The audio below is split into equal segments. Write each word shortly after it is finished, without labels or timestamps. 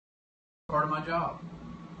part of my job.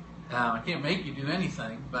 I can't make you do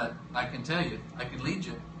anything, but I can tell you, I can lead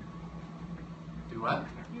you. Do what?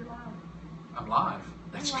 You're live. I'm live.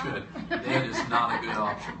 That's good. Dead is not a good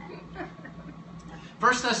option.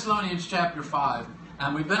 1 Thessalonians chapter 5.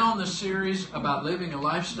 And we've been on this series about living a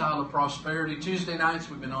lifestyle of prosperity. Tuesday nights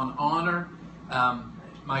we've been on honor.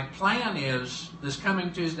 My plan is this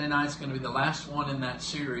coming Tuesday night is going to be the last one in that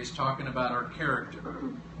series talking about our character,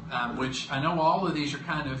 which I know all of these are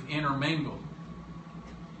kind of intermingled.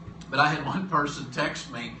 But I had one person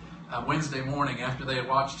text me Wednesday morning after they had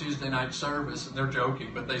watched Tuesday night service, and they're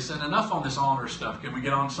joking, but they said, enough on this honor stuff. Can we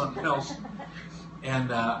get on something else?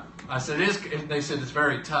 And I said, they said it's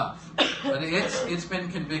very tough. But it's been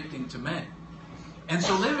convicting to me. And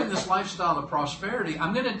so living this lifestyle of prosperity,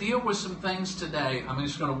 I'm going to deal with some things today. I'm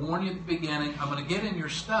just going to warn you at the beginning. I'm going to get in your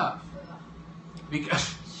stuff.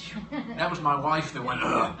 Because that was my wife that went,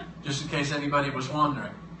 ugh, just in case anybody was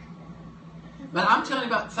wondering. But I'm telling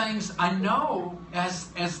you about things I know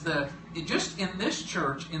just in this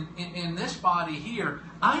church, in this body here,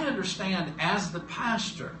 I understand as the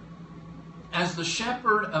pastor, as the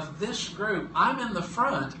shepherd of this group, I'm in the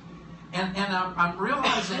front, and I'm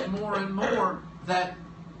realizing more and more that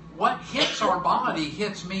what hits our body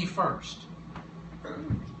hits me first.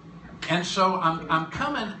 And so I'm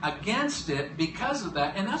coming against it because of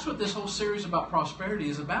that. And that's what this whole series about prosperity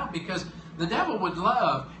is about, because the devil would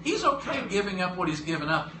love, he's okay giving up what he's given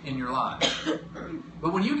up in your life.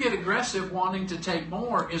 But when you get aggressive wanting to take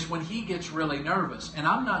more is when he gets really nervous. And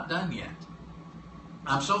I'm not done yet.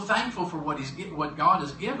 I'm so thankful for what God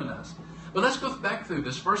has given us. But let's go back through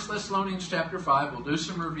this. 1 Thessalonians chapter 5. We'll do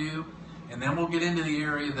some review. And then we'll get into the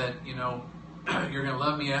area that, you're going to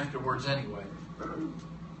love me afterwards anyway.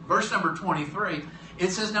 Verse number 23.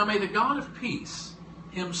 It says, now may the God of peace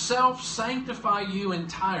himself sanctify you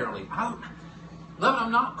entirely. Beloved,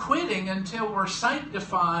 I'm not quitting until we're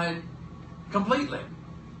sanctified completely.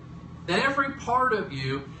 That every part of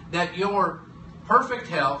you, that your perfect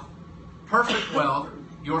health, perfect wealth,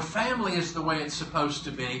 your family is the way it's supposed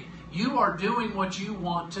to be. You are doing what you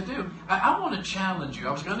want to do. I want to challenge you.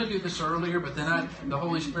 I was going to do this earlier, but then the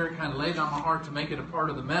Holy Spirit kind of laid on my heart to make it a part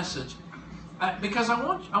of the message. Because I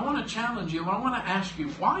want to challenge you, and I want to ask you,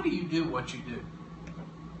 why do you do what you do?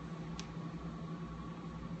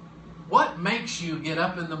 What makes you get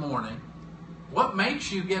up in the morning? What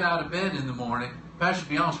makes you get out of bed in the morning? Pastor, to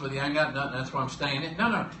be honest with you, I ain't got nothing. That's why I'm staying in.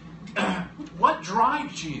 No. What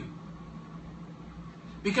drives you?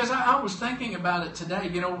 Because I was thinking about it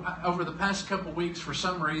today. Over the past couple of weeks, for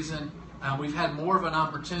some reason, we've had more of an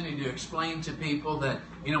opportunity to explain to people that,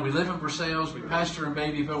 we live in Versailles, we pastor in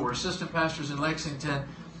Babyville, we're assistant pastors in Lexington,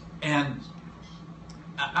 and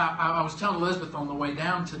I was telling Elizabeth on the way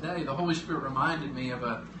down today, the Holy Spirit reminded me of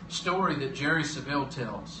a story that Jerry Seville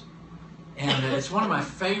tells. And it's one of my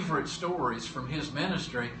favorite stories from his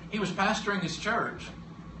ministry. He was pastoring his church.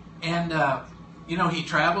 And, he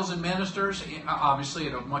travels and ministers, obviously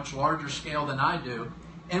at a much larger scale than I do.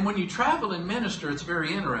 And when you travel and minister, it's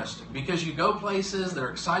very interesting because you go places, they're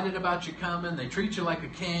excited about you coming, they treat you like a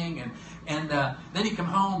king, and then you come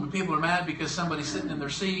home and people are mad because somebody's sitting in their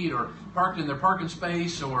seat or parked in their parking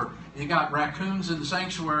space, or you got raccoons in the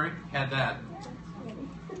sanctuary. Had that.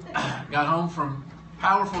 Got home from a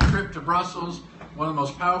powerful trip to Brussels, one of the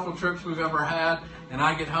most powerful trips we've ever had, and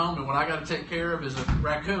I get home and what I got to take care of is a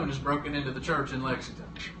raccoon has broken into the church in Lexington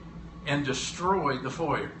and destroyed the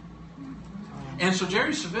foyer. And so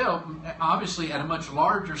Jerry Seville, obviously at a much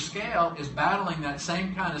larger scale, is battling that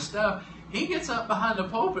same kind of stuff. He gets up behind the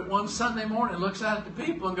pulpit one Sunday morning, looks out at the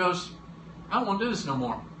people and goes, I don't want to do this no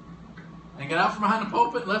more. And got out from behind the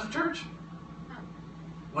pulpit and left church.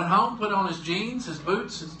 Went home, put on his jeans, his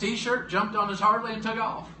boots, his t-shirt, jumped on his Harley and took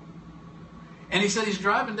off. And he said he's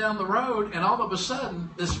driving down the road and all of a sudden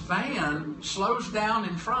this van slows down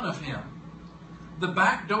in front of him. The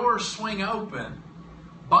back doors swing open.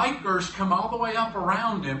 Bikers come all the way up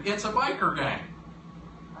around him. It's a biker gang.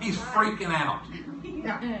 He's freaking out.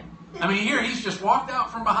 I mean, here he's just walked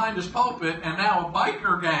out from behind his pulpit, and now a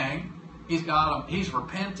biker gang, he's got him. He's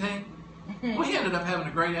repenting. Well, he ended up having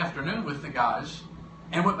a great afternoon with the guys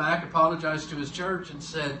and went back, apologized to his church, and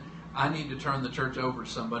said, I need to turn the church over to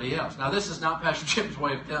somebody else. Now, this is not Pastor Jim's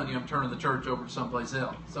way of telling you I'm turning the church over to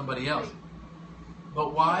somebody else.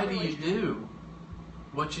 But why do you do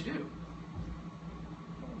what you do?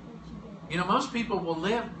 Most people will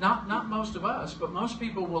live, not most of us, but most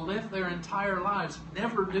people will live their entire lives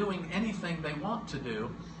never doing anything they want to do,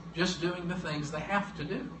 just doing the things they have to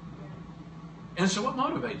do. And so what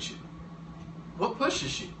motivates you? What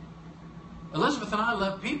pushes you? Elizabeth and I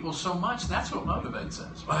love people so much, that's what motivates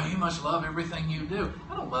us. Well, you must love everything you do.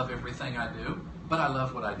 I don't love everything I do, but I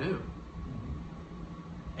love what I do.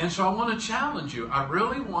 And so I want to challenge you. I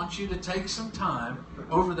really want you to take some time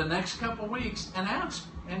over the next couple weeks and ask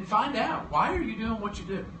and find out, why are you doing what you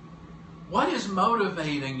do? What is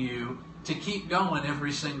motivating you to keep going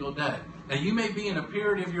every single day? Now, you may be in a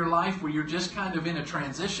period of your life where you're just kind of in a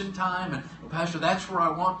transition time, and, well, Pastor, that's where I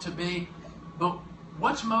want to be. But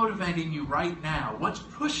what's motivating you right now? What's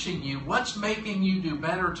pushing you? What's making you do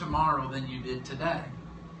better tomorrow than you did today?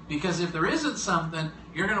 Because if there isn't something,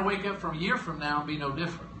 you're going to wake up from a year from now and be no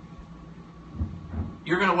different.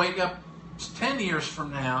 You're going to wake up 10 years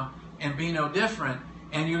from now and be no different,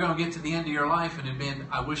 and you're going to get to the end of your life and admit,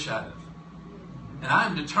 I wish I'd have. And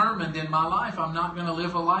I'm determined in my life, I'm not going to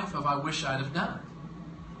live a life of I wish I'd have done.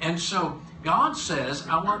 And so God says,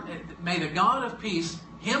 may the God of peace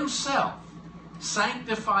himself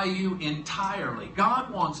sanctify you entirely.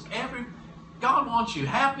 God wants you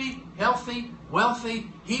happy, healthy,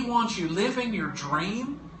 wealthy. He wants you living your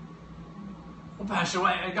dream. Well, Pastor,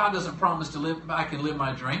 God doesn't promise I can live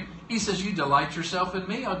my dream. He says, you delight yourself in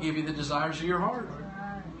me, I'll give you the desires of your heart.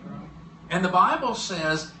 And the Bible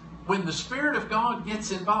says, when the Spirit of God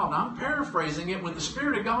gets involved, I'm paraphrasing it, when the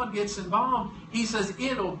Spirit of God gets involved, He says,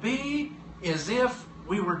 it'll be as if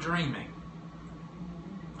we were dreaming.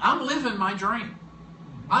 I'm living my dream.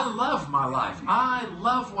 I love my life. I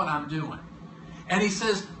love what I'm doing. And He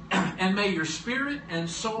says, and may your spirit and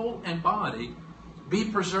soul and body be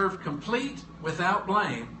preserved complete without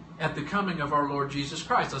blame at the coming of our Lord Jesus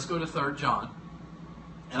Christ. Let's go to 3 John.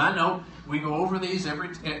 And I know we go over these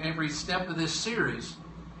every step of this series.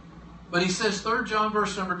 But he says, 3 John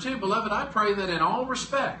verse number 2, Beloved, I pray that in all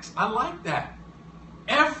respects, I like that.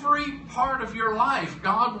 Every part of your life,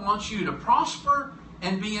 God wants you to prosper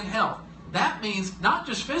and be in health. That means not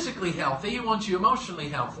just physically healthy, He wants you emotionally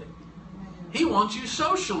healthy. He wants you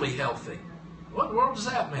socially healthy. What in the world does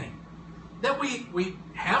that mean? That we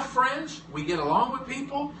have friends, we get along with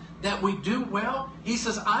people, that we do well. He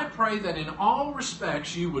says, I pray that in all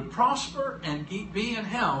respects you would prosper and be in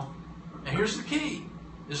health. And here's the key.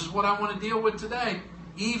 This is what I want to deal with today.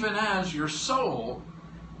 Even as your soul,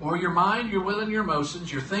 or your mind, your will, and your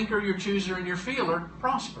emotions, your thinker, your chooser, and your feeler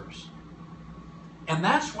prospers. And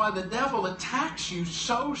that's why the devil attacks you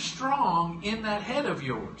so strong in that head of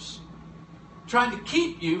yours, trying to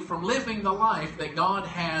keep you from living the life that God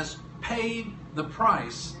has paid the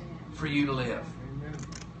price for you to live.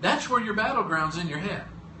 That's where your battleground's in your head.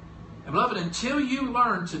 And beloved, until you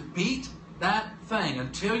learn to beat that thing,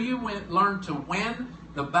 until you learn to win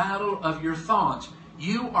the battle of your thoughts,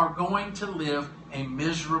 you are going to live a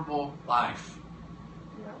miserable life.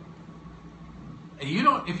 And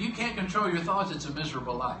if you can't control your thoughts, it's a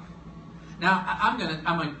miserable life. Now,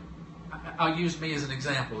 I'll use me as an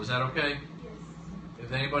example. Is that okay? Yes.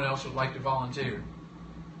 If anybody else would like to volunteer.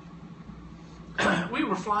 We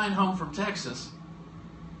were flying home from Texas,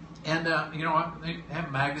 and they have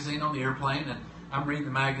a magazine on the airplane, and I'm reading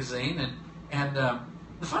the magazine, and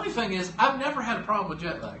the funny thing is, I've never had a problem with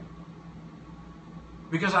jet lag,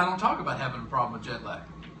 because I don't talk about having a problem with jet lag.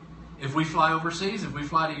 If we fly overseas, if we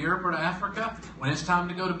fly to Europe or to Africa, when it's time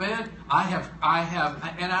to go to bed, I have,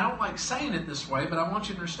 and I don't like saying it this way, but I want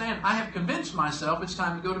you to understand, I have convinced myself it's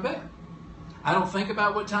time to go to bed. I don't think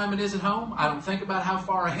about what time it is at home. I don't think about how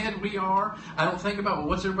far ahead we are. I don't think about, well,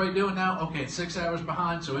 what's everybody doing now? Okay, it's 6 hours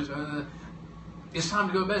behind, so it's time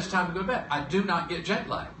to go to bed. It's time to go to bed. I do not get jet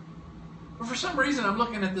lag. But for some reason, I'm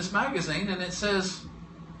looking at this magazine, and it says,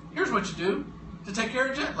 here's what you do to take care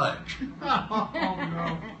of jet lag. Oh,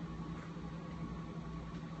 no.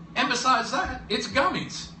 And besides that, it's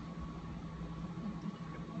gummies.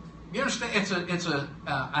 You understand? It's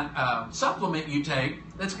a supplement you take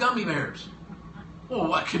that's gummy bears. Well,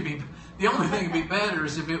 what could be? The only thing that would be better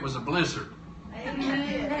is if it was a blizzard.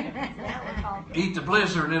 Eat the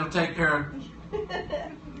blizzard and it'll take care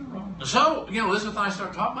of. So, Elizabeth and I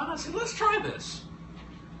start talking about it. I said, let's try this.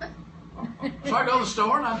 So I go to the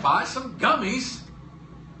store and I buy some gummies.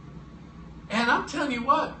 And I'm telling you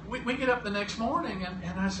what, we get up the next morning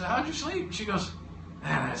and I said, how'd you sleep? And she goes,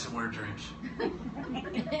 man, I had some weird dreams.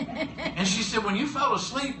 And she said, when you fell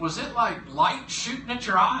asleep, was it like light shooting at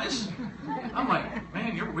your eyes? I'm like,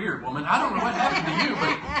 man, you're weird, woman. I don't know what happened to you,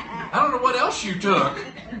 but I don't know what else you took.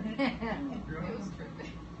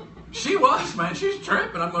 She was, man. She's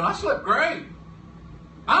tripping. I'm going, I slept great.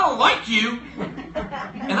 I don't like you.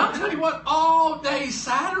 And I'll tell you what, all day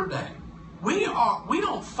Saturday, we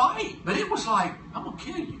don't fight, but it was like, I'm going to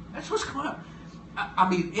kill you. That's what's going on. I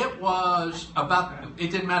mean, it was about,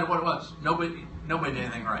 it didn't matter what it was. Nobody did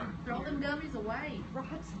anything right. Throw them gummies away.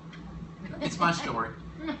 It's my story.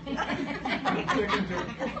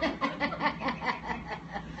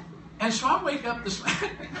 And so I wake up this...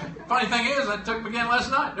 Funny thing is, I took them again last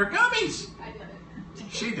night. They're gummies. I did it.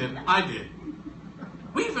 She didn't. I did.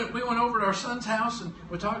 We went over to our son's house and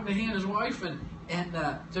we're talking to he and his wife and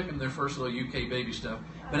took them their first little UK baby stuff.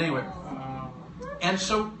 But anyway, and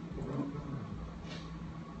so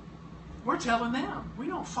we're telling them we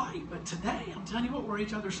don't fight, but today I'm telling you what, we're at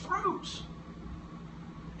each other's throats.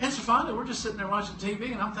 And so finally we're just sitting there watching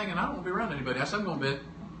TV and I'm thinking I don't want to be around anybody. I said I'm going to bed.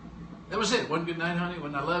 That was it. Wasn't good night, honey.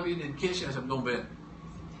 Wasn't I love you? Didn't kiss you. I said I'm going to bed.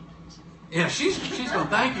 Yeah, she's going,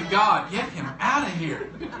 thank you, God. Get him out of here.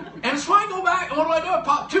 And so I go back, and what do I do? I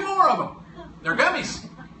pop 2 more of them. They're gummies.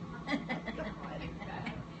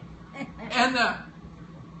 And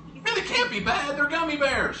really can't be bad. They're gummy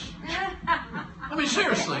bears. I mean,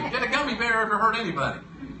 seriously, did a gummy bear ever hurt anybody?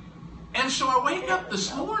 And so I wake up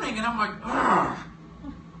this morning, and I'm like, ugh.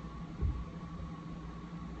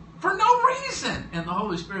 For no reason. And the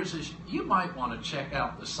Holy Spirit says, you might want to check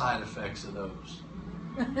out the side effects of those.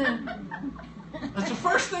 That's the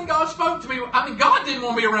first thing God spoke to me. I mean, God didn't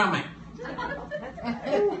want to be around me.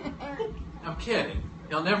 I'm kidding.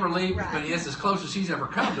 He'll never leave, but he is as close as he's ever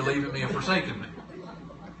come to leaving me and forsaking me.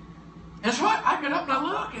 And so I get up and I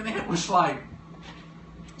look, and it was like...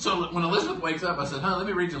 So when Elizabeth wakes up, I said, let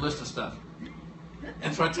me read you a list of stuff.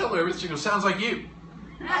 And so I tell her everything. She goes, sounds like you.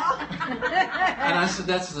 And I said,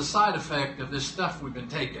 that's the side effect of this stuff we've been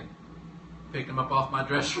taking. Picked them up off my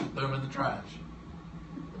dresser and threw them in the trash.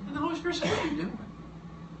 And the Holy Spirit said, what are you doing?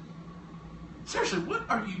 Seriously, what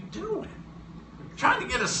are you doing? Trying to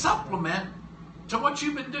get a supplement to what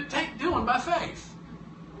you've been doing by faith.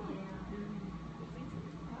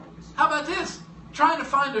 How about this? Trying to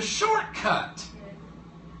find a shortcut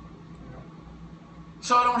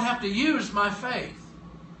so I don't have to use my faith.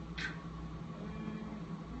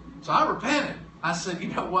 So I repented. I said, you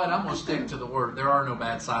know what? I'm going to stick to the Word. There are no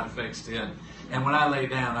bad side effects to it. And when I lay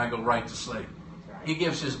down, I go right to sleep. He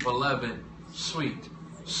gives His beloved sweet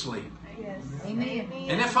sleep. Yes. Amen.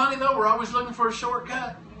 Isn't it funny, though? We're always looking for a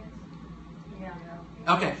shortcut. Yeah.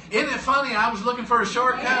 Okay. Isn't it funny? I was looking for a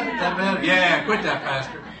shortcut. Yeah. That better? Yeah, quit that,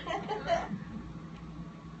 Pastor.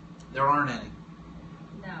 There aren't any.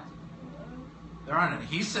 No. There aren't any.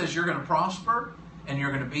 He says you're going to prosper and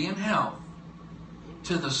you're going to be in health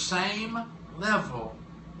to the same level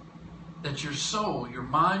that your soul, your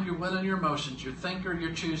mind, your will, and your emotions, your thinker,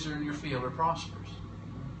 your chooser, and your feeler prospers.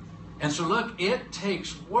 And so look, it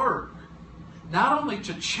takes work not only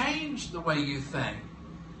to change the way you think,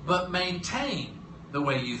 but maintain the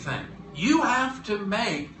way you think. You have to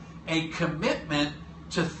make a commitment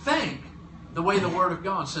to think the way the Word of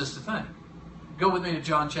God says to think. Go with me to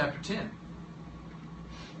John chapter 10.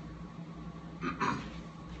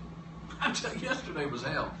 I tell you, yesterday was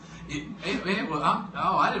hell.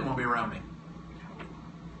 I didn't want to be around me.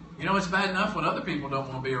 You know, it's bad enough when other people don't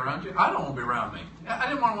want to be around you. I don't want to be around me. I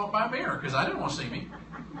didn't want to walk by a mirror because I didn't want to see me.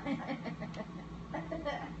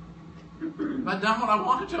 If I'd done what I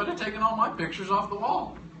wanted to, I'd have taken all my pictures off the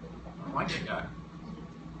wall. I don't like that guy.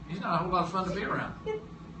 He's not a whole lot of fun to be around.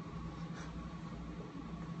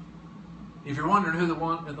 If you're wondering who the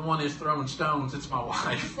one is throwing stones, it's my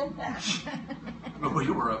wife. But we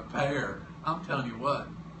were a pair. I'm telling you what.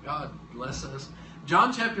 God bless us.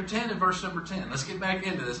 John chapter 10 and verse number 10. Let's get back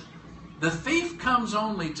into this. The thief comes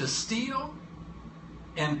only to steal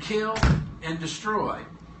and kill and destroy.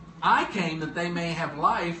 I came that they may have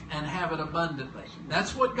life and have it abundantly.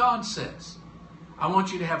 That's what God says. I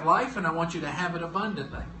want you to have life and I want you to have it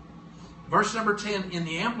abundantly. Verse number 10 in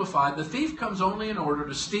the Amplified, the thief comes only in order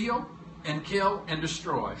to steal and kill and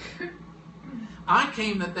destroy. I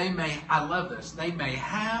came that they may, I love this, they may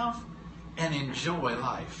have and enjoy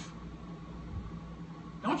life.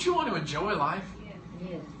 Don't you want to enjoy life?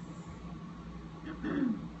 Yes.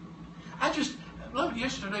 Look,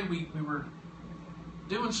 yesterday we were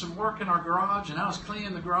doing some work in our garage, and I was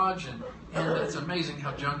cleaning the garage, and it's amazing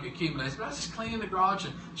how junk accumulates. But I was just cleaning the garage,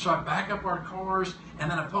 and so I back up our cars,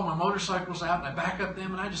 and then I pull my motorcycles out, and I back up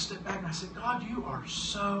them, and I just step back, and I said, God, you are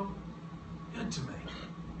so good to me.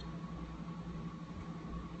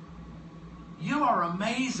 You are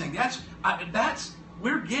amazing. I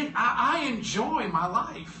enjoy my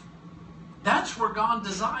life. That's where God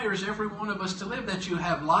desires every one of us to live, that you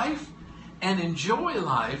have life and enjoy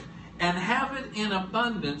life and have it in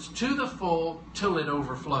abundance to the full till it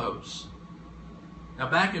overflows. Now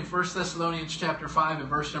back in 1 Thessalonians chapter 5 and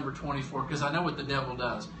verse number 24, because I know what the devil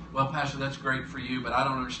does. Well, Pastor, that's great for you, but I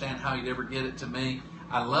don't understand how he'd ever get it to me.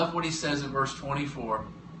 I love what he says in verse 24.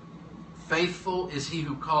 Faithful is he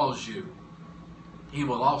who calls you. He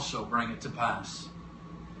will also bring it to pass.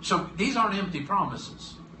 So these aren't empty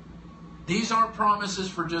promises. These aren't promises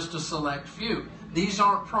for just a select few. These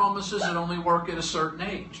aren't promises that only work at a certain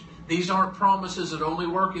age. These aren't promises that only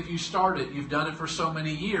work if you start it. You've done it for so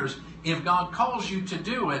many years. If God calls you to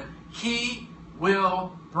do it, He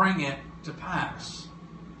will bring it to pass.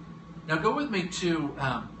 Now go with me to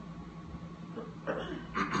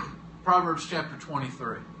Proverbs chapter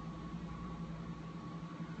 23.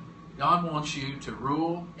 God wants you to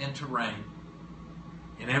rule and to reign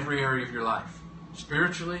in every area of your life.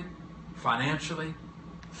 Spiritually, financially,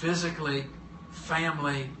 physically,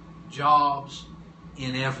 family, jobs,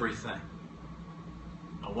 in everything.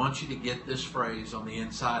 I want you to get this phrase on the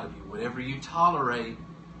inside of you. Whatever you tolerate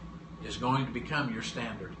is going to become your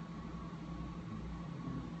standard.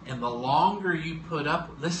 And the longer you put up,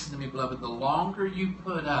 listen to me, beloved, the longer you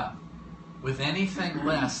put up with anything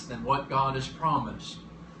less than what God has promised,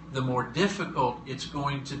 the more difficult it's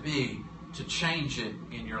going to be to change it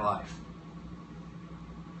in your life.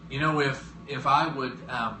 You know, if I would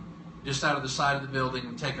just out of the side of the building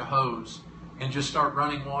and take a hose and just start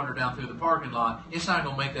running water down through the parking lot, it's not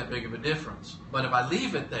going to make that big of a difference. But if I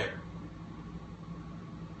leave it there,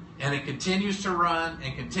 and it continues to run,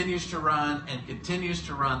 and continues to run, and continues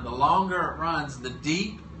to run, the longer it runs, the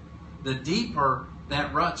deeper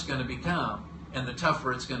that rut's going to become, and the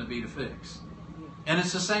tougher it's going to be to fix. And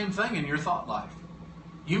it's the same thing in your thought life.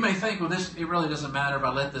 You may think, well, it really doesn't matter if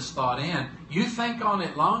I let this thought in. You think on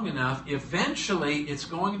it long enough, eventually it's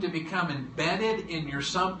going to become embedded in your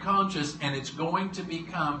subconscious, and it's going to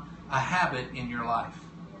become a habit in your life.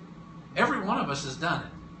 Every one of us has done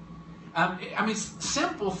it. I mean,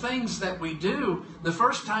 simple things that we do, the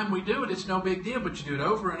first time we do it, it's no big deal, but you do it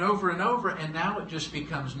over and over and over, and now it just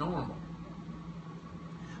becomes normal.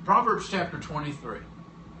 Proverbs chapter 23.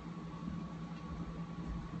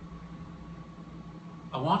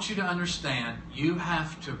 I want you to understand, you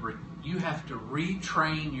have to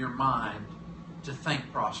retrain your mind to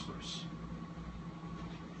think prosperous.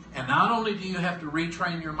 And not only do you have to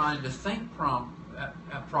retrain your mind to think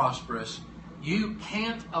prosperous, you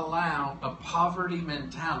can't allow a poverty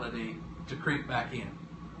mentality to creep back in.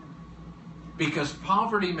 Because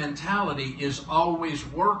poverty mentality is always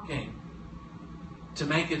working to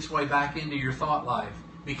make its way back into your thought life.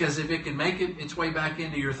 Because if it can make its way back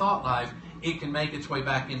into your thought life, it can make its way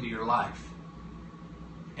back into your life.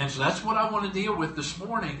 And so that's what I want to deal with this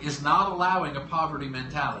morning, is not allowing a poverty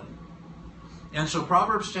mentality. And so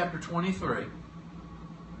Proverbs chapter 23,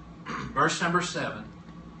 verse number 7,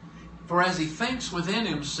 for as he thinks within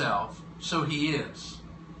himself, so he is.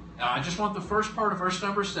 Now, I just want the first part of verse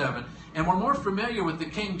number 7, and we're more familiar with the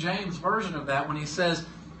King James version of that when he says,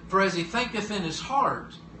 for as he thinketh in his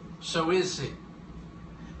heart, so is he.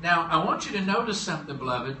 Now, I want you to notice something,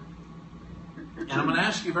 beloved. And I'm going to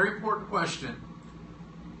ask you a very important question.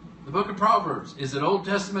 The book of Proverbs, is it Old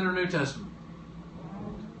Testament or New Testament?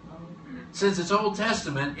 Since it's Old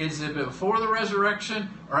Testament, is it before the resurrection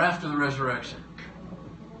or after the resurrection?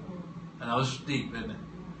 I know this is deep, isn't it?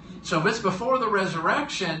 So if it's before the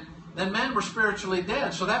resurrection, then men were spiritually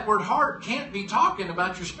dead. So that word heart can't be talking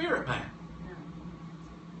about your spirit man.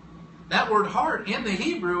 That word heart in the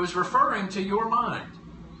Hebrew is referring to your mind.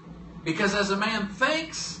 Because as a man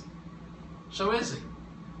thinks, so is he.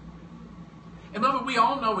 And beloved, we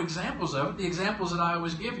all know examples of it. The examples that I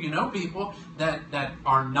always give. You know people that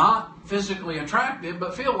are not physically attractive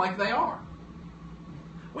but feel like they are.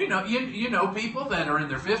 We know you know people that are in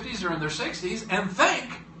their 50s or in their 60s and think.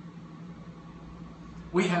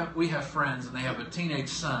 We have friends and they have a teenage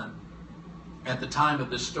son. At the time of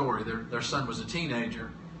this story, their son was a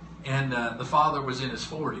teenager, and the father was in his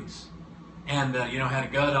 40s, and had a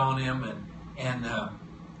gut on him, and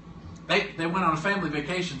They went on a family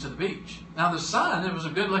vacation to the beach. Now the son, it was a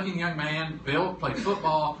good-looking young man, built, played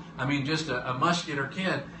football. I mean, just a muscular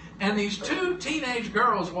kid. And these two teenage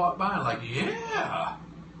girls walked by like, yeah.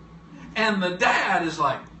 And the dad is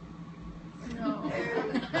like, no.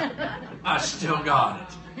 I still got it.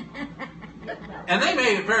 And they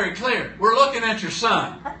made it very clear, we're looking at your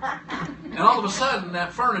son. And all of a sudden,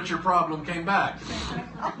 that furniture problem came back.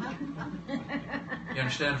 You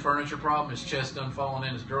understand the furniture problem? His chest done falling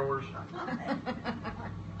in his drawers.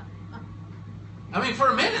 I mean, for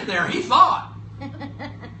a minute there, he thought,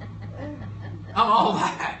 I'm all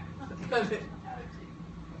that.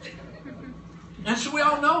 And so we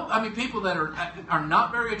all know, I mean, people that are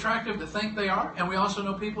not very attractive that think they are, and we also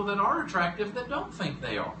know people that are attractive that don't think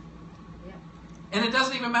they are. Yeah. And it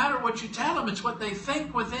doesn't even matter what you tell them, it's what they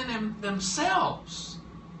think within themselves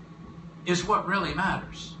is what really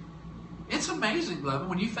matters. It's amazing, beloved,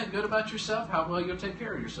 when you think good about yourself, how well you'll take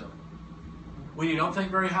care of yourself. When you don't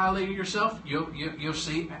think very highly of yourself, you'll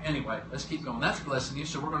see. Anyway, let's keep going. That's blessing you,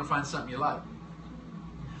 so we're going to find something you like.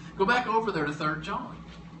 Go back over there to 3 John.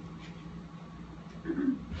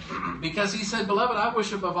 Because he said, Beloved, I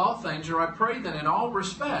wish above all things, or I pray that in all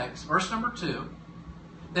respects, verse number 2,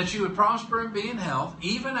 that you would prosper and be in health,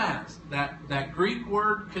 even as that Greek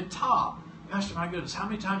word katah. Pastor, my goodness, how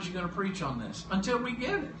many times are you going to preach on this? Until we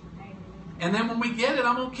get it. And then when we get it,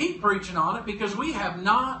 I'm going to keep preaching on it because we have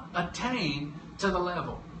not attained to the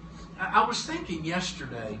level. I was thinking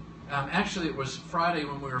yesterday, actually it was Friday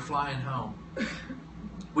when we were flying home.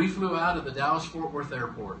 We flew out of the Dallas-Fort Worth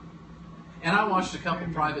airport. And I watched a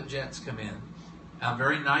couple private jets come in.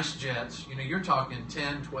 Very nice jets. You know, you're talking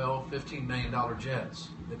 10, 12, $15 million jets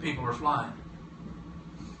that people are flying.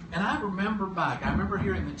 And I remember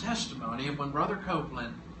hearing the testimony of when Brother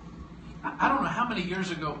Copeland, I don't know how many years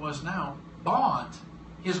ago it was now, bought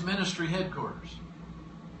his ministry headquarters.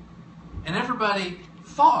 And everybody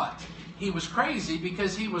thought he was crazy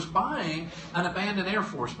because he was buying an abandoned Air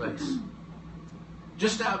Force base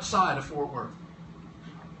just outside of Fort Worth.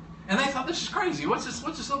 And they thought, this is crazy. What's this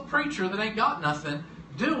little preacher that ain't got nothing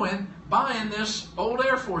doing buying this old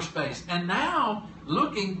Air Force base? And now,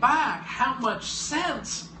 looking back, how much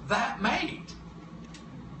sense that made.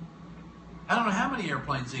 I don't know how many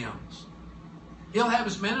airplanes he owns. He'll have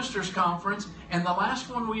his ministers' conference, and the last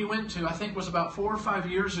one we went to, I think was about 4 or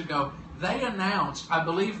 5 years ago, they announced, I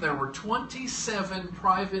believe there were 27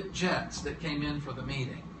 private jets that came in for the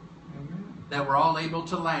meeting that were all able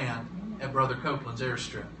to land at Brother Copeland's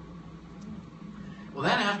airstrip. Well,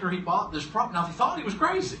 then after he bought this property, now he thought he was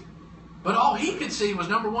crazy, but all he could see was,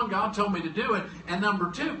 number one, God told me to do it, and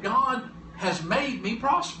number two, God has made me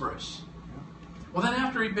prosperous. Well, then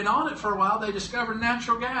after he'd been on it for a while, they discovered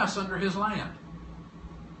natural gas under his land.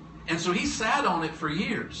 And so he sat on it for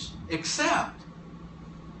years, except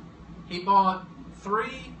he bought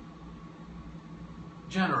 3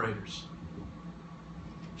 generators.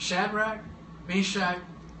 Shadrach, Meshach,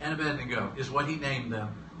 and Abednego is what he named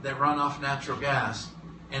them, that run off natural gas,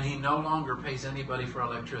 and he no longer pays anybody for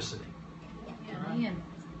electricity. Amen.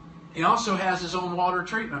 He also has his own water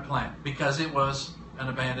treatment plant because it was an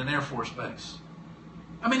abandoned Air Force base.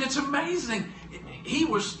 I mean, it's amazing. He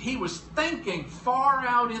was thinking far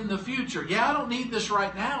out in the future. Yeah, I don't need this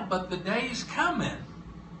right now, but the day's coming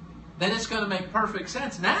that it's going to make perfect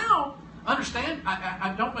sense. Now, understand,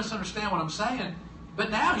 I don't misunderstand what I'm saying, but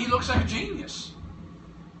now he looks like a genius.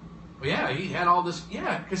 Well, yeah, he had all this,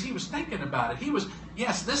 because he was thinking about it.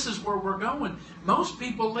 Yes, this is where we're going. Most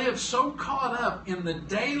people live so caught up in the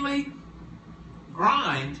daily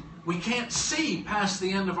grind, we can't see past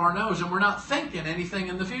the end of our nose, and we're not thinking anything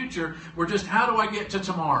in the future. We're just, how do I get to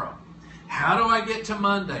tomorrow? How do I get to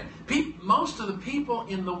Monday? Most of the people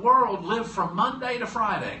in the world live from Monday to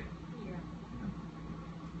Friday. Yeah.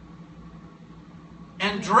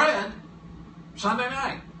 And dread Sunday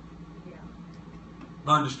night. Yeah.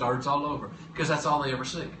 Monday starts all over. Because that's all they ever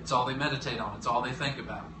see. It's all they meditate on. It's all they think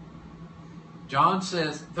about. John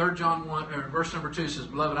says, 3 John 1, verse number 2 says,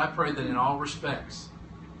 Beloved, I pray that in all respects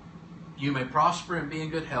you may prosper and be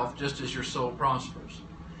in good health, just as your soul prospers.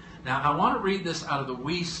 Now, I want to read this out of the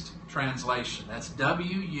Wuest translation. That's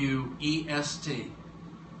W-U-E-S-T.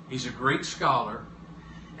 He's a Greek scholar.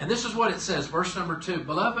 And this is what it says, verse number 2.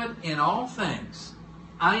 Beloved, in all things,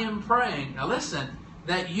 I am praying, now listen,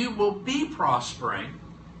 that you will be prospering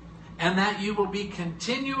and that you will be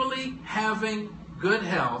continually having good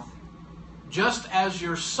health, just as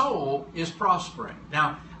your soul is prospering.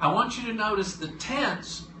 Now, I want you to notice the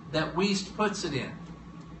tense that Wuest puts it in.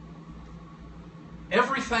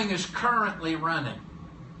 Everything is currently running.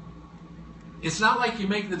 It's not like you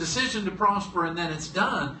make the decision to prosper and then it's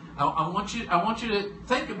done. I want you to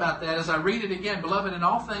think about that as I read it again. Beloved, in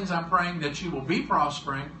all things I'm praying that you will be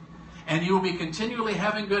prospering and you will be continually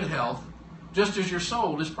having good health, just as your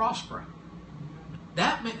soul is prospering.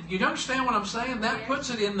 You understand what I'm saying? That puts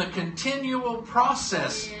it in the continual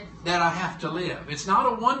process that I have to live. It's not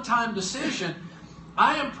a one-time decision.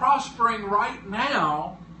 I am prospering right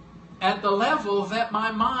now at the level that my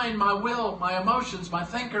mind, my will, my emotions, my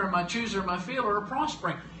thinker, my chooser, my feeler are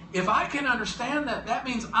prospering. If I can understand that, that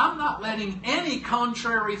means I'm not letting any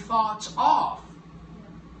contrary thoughts off.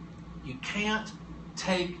 You can't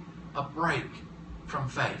take a break from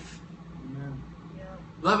faith. Amen.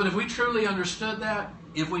 Beloved, if we truly understood that,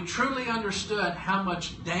 if we truly understood how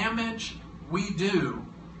much damage we do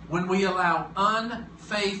when we allow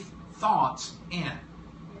unfaith thoughts in.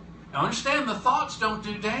 Now understand, the thoughts don't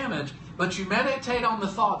do damage. But you meditate on the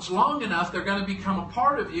thoughts long enough, they're going to become a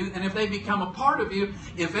part of you. And if they become a part of you,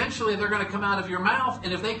 eventually they're going to come out of your mouth.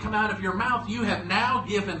 And if they come out of your mouth, you have now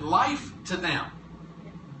given life to them.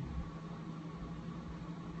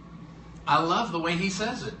 I love the way he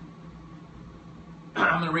says it.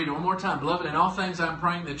 I'm going to read it one more time. Beloved, in all things I'm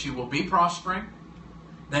praying that you will be prospering,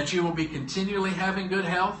 that you will be continually having good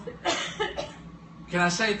health. Can I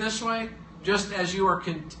say it this way? Just as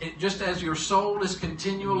your soul is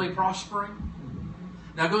continually prospering.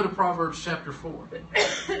 Now go to Proverbs chapter 4.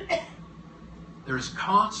 There is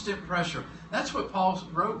constant pressure. That's what Paul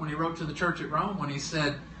wrote when he wrote to the church at Rome, when he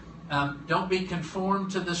said, don't be conformed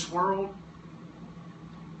to this world.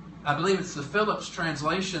 I believe it's the Phillips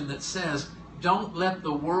translation that says, don't let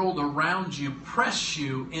the world around you press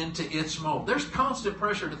you into its mold. There's constant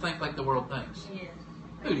pressure to think like the world thinks. Yes.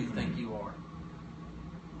 Who do you think you are?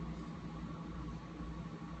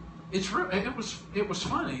 It was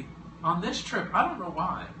funny on this trip. I don't know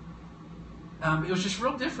why. It was just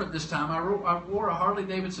real different this time. I wore a Harley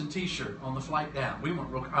Davidson T-shirt on the flight down. I went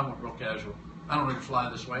real casual. I don't even fly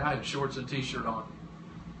this way. I had shorts and T-shirt on,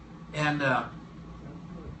 and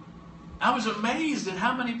I was amazed at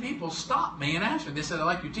how many people stopped me and asked me. They said, "I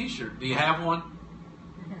like your T-shirt. Do you have one?"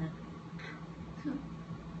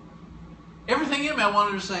 Everything in me, I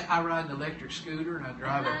wanted to say, I ride an electric scooter and I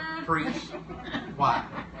drive a Prius. Why?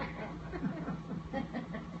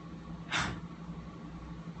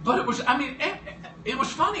 But it was, it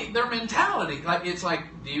was funny. Their mentality, it's like,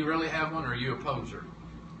 do you really have one or are you a poser?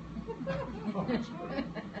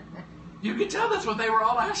 You could tell that's what they were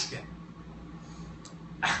all asking.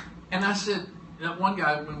 And I said, one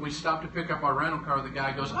guy, when we stopped to pick up our rental car, the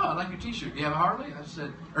guy goes, "Oh, I like your T-shirt. Do you have a Harley?" I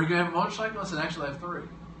said, "Or do you have a motorcycle?" I said, "Actually, I have 3.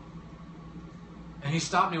 And he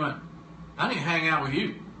stopped and he went, "I need to hang out with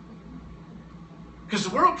you." Because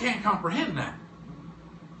the world can't comprehend that.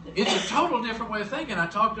 It's a total different way of thinking. I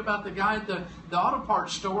talked about the guy at the auto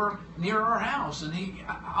parts store near our house, and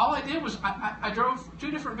all I did was I drove 2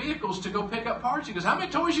 different vehicles to go pick up parts. He goes, "How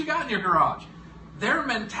many toys you got in your garage?" Their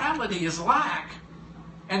mentality is lack,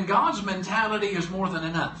 and God's mentality is more than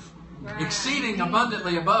enough. Right. Exceeding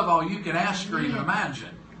abundantly above all you can ask or even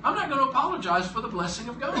imagine. I'm not going to apologize for the blessing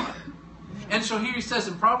of God. And so here he says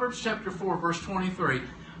in Proverbs chapter 4, verse 23,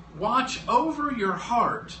 watch over your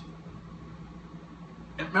heart.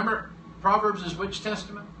 And remember, Proverbs is which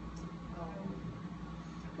testament?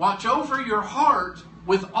 Watch over your heart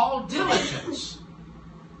with all diligence.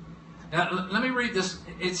 Now, let me read this.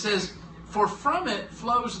 It says, for from it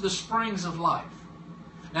flows the springs of life.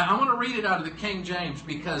 Now, I want to read it out of the King James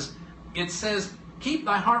because it says, keep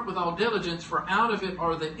thy heart with all diligence, for out of it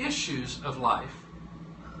are the issues of life.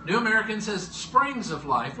 New American says springs of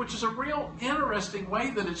life, which is a real interesting way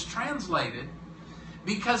that it's translated,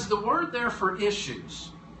 because the word there for issues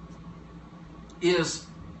is,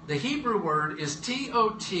 the Hebrew word is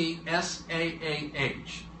Totsaah.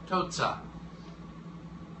 Totsah.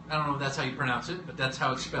 I don't know if that's how you pronounce it, but that's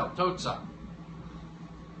how it's spelled. Totsah.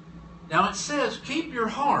 Now it says, keep your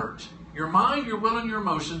heart, your mind, your will, and your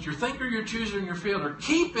emotions, your thinker, your chooser, and your feeler,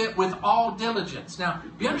 keep it with all diligence. Now,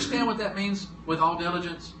 do you understand what that means, with all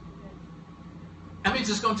diligence? That means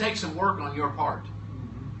it's going to take some work on your part.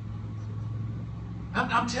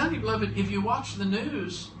 I'm telling you, beloved, if you watch the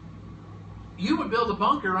news, you would build a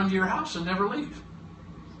bunker under your house and never leave.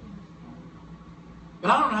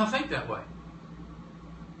 But I don't know how to think that way.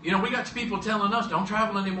 You know, we got people telling us, don't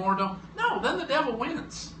travel anymore, don't. No, then the devil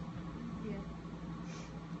wins.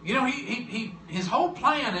 You know, his whole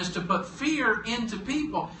plan is to put fear into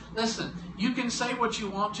people. Listen, you can say what you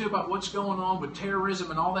want to about what's going on with terrorism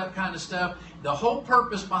and all that kind of stuff. The whole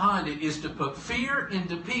purpose behind it is to put fear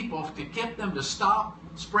into people to get them to stop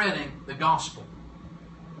spreading the gospel.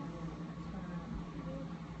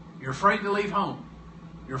 You're afraid to leave home.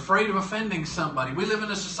 You're afraid of offending somebody. We live in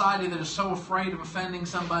a society that is so afraid of offending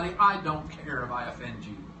somebody. I don't care if I offend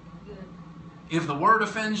you. If the word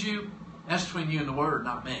offends you, that's between you and the word,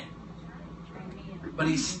 not me. But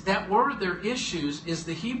that word, their issues, is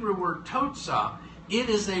the Hebrew word totsah. It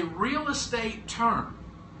is a real estate term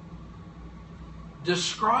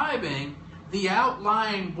describing the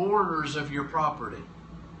outlying borders of your property.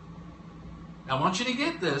 Now, I want you to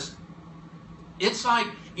get this. It's like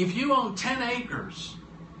if you own 10 acres,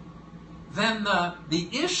 then the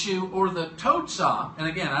issue, or the totsah, and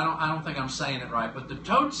again, I don't think I'm saying it right, but the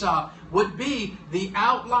totsah would be the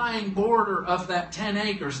outlying border of that 10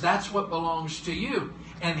 acres. That's what belongs to you.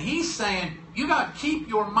 And he's saying, you got to keep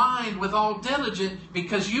your mind with all diligence,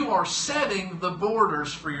 because you are setting the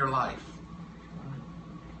borders for your life.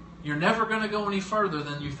 You're never going to go any further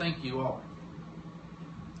than you think you are.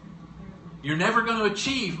 You're never going to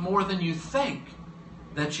achieve more than you think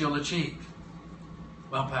that you'll achieve.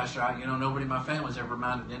 Well, Pastor, nobody in my family's ever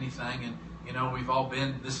amounted to anything, and we've all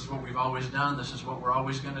been, this is what we've always done, this is what we're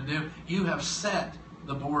always going to do. You have set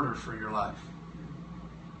the border for your life.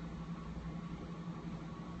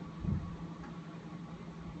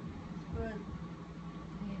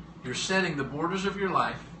 You're setting the borders of your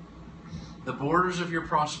life, the borders of your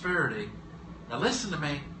prosperity. Now listen to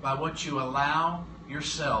me, by what you allow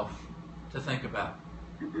yourself to think about.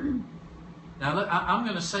 Now I'm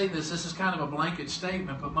going to say this is kind of a blanket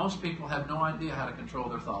statement, but most people have no idea how to control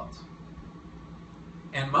their thoughts.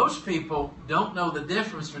 And most people don't know the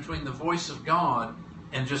difference between the voice of God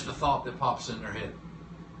and just a thought that pops in their head.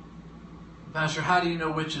 Pastor, how do you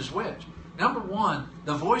know which is which? Number one,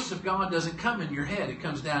 the voice of God doesn't come in your head. It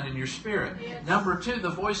comes down in your spirit. Yes. Number two, the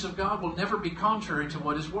voice of God will never be contrary to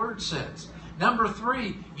what His Word says. Number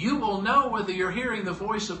three, you will know whether you're hearing the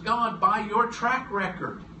voice of God by your track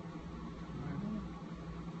record.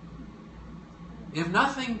 If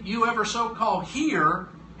nothing you ever so-called hear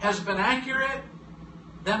has been accurate,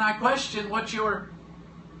 then I question what you're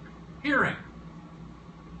hearing.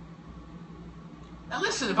 Now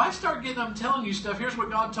listen, if I start getting up and telling you stuff, here's what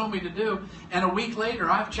God told me to do, and a week later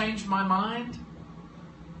I've changed my mind.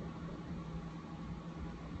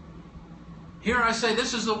 Here I say,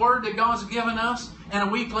 this is the word that God's given us, and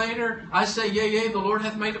a week later I say, yea, the Lord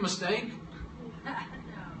hath made a mistake.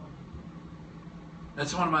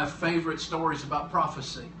 That's one of my favorite stories about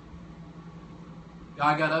prophecy.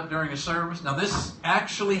 Guy got up during a service. Now this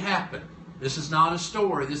actually happened. This is not a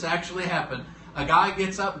story. This actually happened. A guy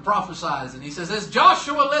gets up and prophesies, and he says, as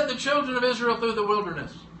Joshua led the children of Israel through the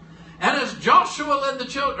wilderness, and as Joshua led the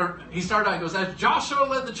children, he started out, he goes, as Joshua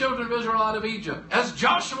led the children of Israel out of Egypt, as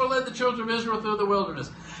Joshua led the children of Israel through the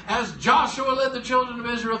wilderness, as Joshua led the children of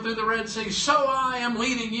Israel through the Red Sea, so I am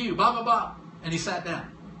leading you, blah, blah, blah. And he sat down.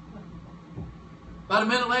 About a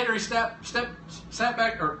minute later, he stood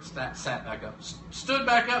back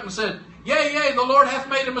up and said, yea, the Lord hath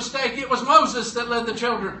made a mistake. It was Moses that led the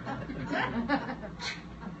children.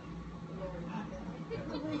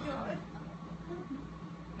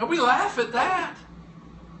 And we laugh at that.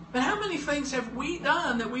 But how many things have we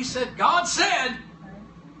done that we said, God said?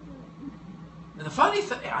 And the funny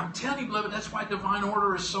thing, I'm telling you, beloved, that's why divine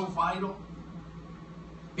order is so vital.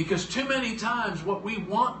 Because too many times what we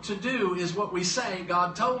want to do is what we say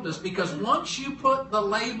God told us. Because once you put the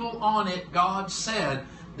label on it, God said,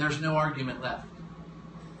 there's no argument left.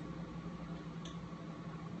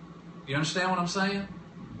 You understand what I'm saying?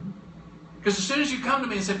 Because as soon as you come to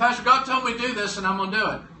me and say, Pastor, God told me to do this and I'm going to do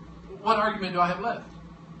it, what argument do I have left?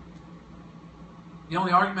 The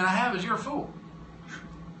only argument I have is you're a fool.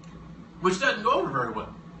 Which doesn't go over very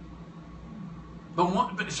well.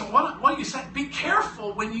 So what do you say? Be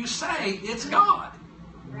careful when you say it's God.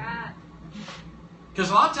 Right.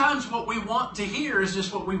 Because a lot of times what we want to hear is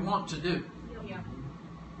just what we want to do. Yeah.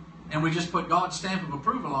 And we just put God's stamp of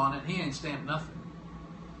approval on it. He ain't stamped nothing.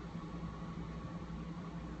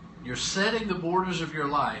 You're setting the borders of your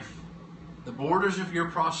life, the borders of your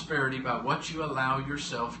prosperity by what you allow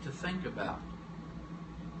yourself to think about.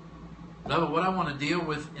 Beloved, what I want to deal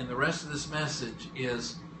with in the rest of this message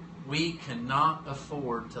is we cannot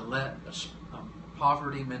afford to let a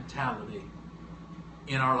poverty mentality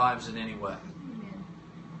in our lives in any way. Amen.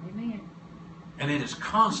 Amen. And it is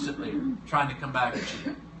constantly trying to come back at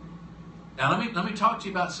you. Now let me talk to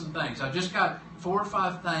you about some things. I've just got 4 or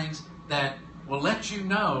 5 things that will let you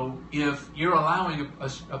know if you're allowing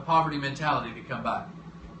a poverty mentality to come back.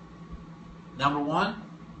 Number 1,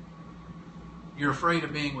 you're afraid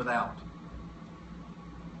of being without.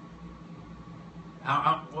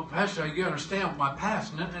 Well, Pastor, you understand my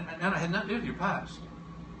past. It had nothing to do with your past.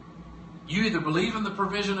 You either believe in the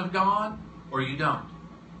provision of God or you don't.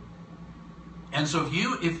 And so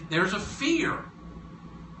if there's a fear,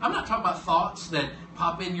 I'm not talking about thoughts that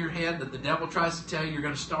pop in your head that the devil tries to tell you you're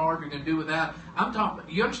going to starve, you're going to do without. I'm talking,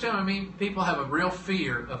 you understand what I mean? People have a real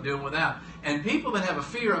fear of doing without. And people that have a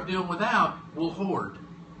fear of doing without will hoard.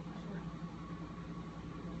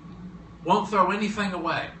 Won't throw anything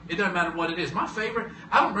away. It doesn't matter what it is. My favorite,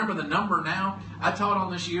 I don't remember the number now. I taught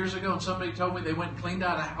on this years ago, and somebody told me they went and cleaned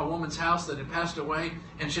out a woman's house that had passed away,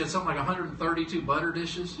 and she had something like 132 butter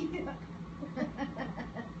dishes.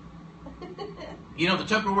 You know, the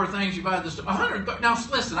Tupperware things you buy at the store. 130. Now,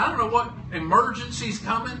 listen, I don't know what emergency's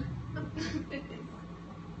coming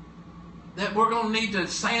that we're going to need to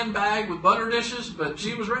sandbag with butter dishes, but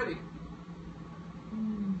she was ready.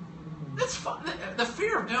 It's fun. The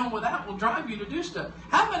fear of doing without will drive you to do stuff.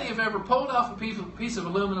 How many have ever pulled off a piece of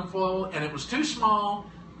aluminum foil and it was too small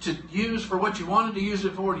to use for what you wanted to use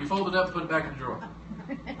it for, and you fold it up and put it back in the drawer.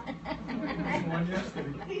 One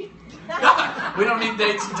yesterday. God, we don't need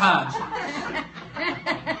dates and times.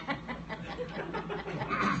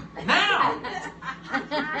 Now,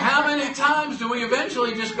 how many times do we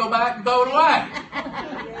eventually just go back and throw it away?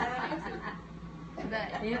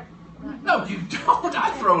 Yep. No, you don't.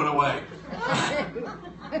 I throw it away.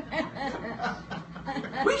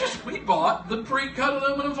 We bought the pre-cut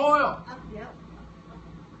aluminum foil.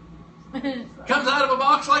 Comes out of a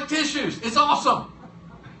box like tissues. It's awesome.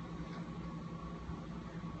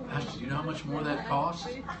 Pastor, do you know how much more that costs?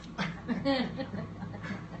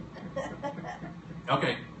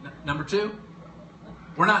 Okay, number 2.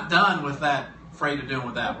 We're not done with that, afraid of doing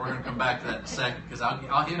with that. We're going to come back to that in a second because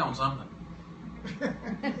I'll hit on something.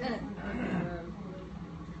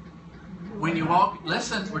 When you walk,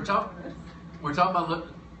 listen, we're talking about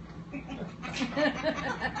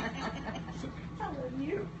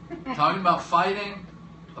talking about fighting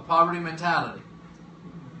a poverty mentality.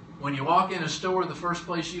 When you walk in a store, the first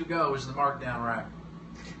place you go is the markdown rack.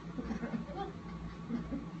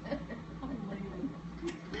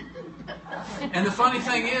 And the funny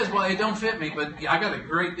thing is, well, it don't fit me, but I got a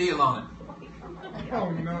great deal on it. Oh,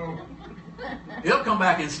 no. It'll come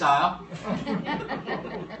back in style.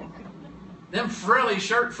 Them frilly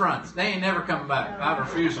shirt fronts, they ain't never coming back. I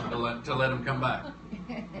refuse them to let them come back.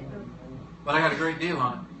 But I got a great deal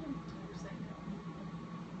on it.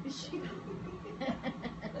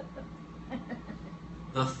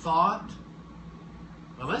 The thought,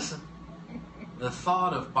 well, listen, the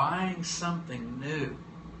thought of buying something new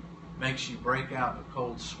makes you break out a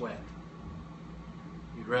cold sweat.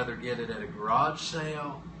 You'd rather get it at a garage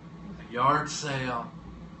sale, a yard sale,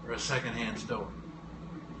 or a secondhand store.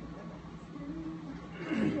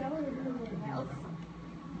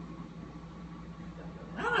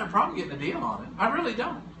 I don't have a problem getting a deal on it. I really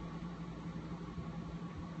don't.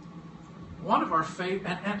 One of our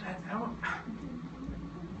favorite,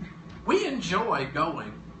 we enjoy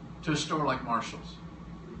going to a store like Marshall's.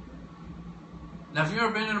 Now, if you've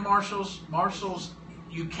ever been to Marshall's,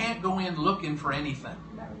 you can't go in looking for anything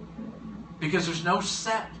because there's no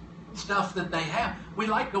set stuff that they have. We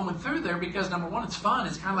like going through there because, number one, it's fun.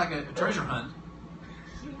 It's kind of like a treasure hunt.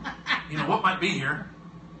 You know, what might be here?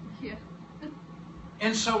 Yeah.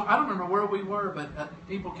 And so, I don't remember where we were, but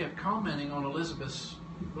people kept commenting on Elizabeth's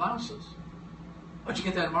blouses. Oh, did you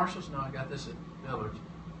get that at Marshall's? No, I got this at Dillard's.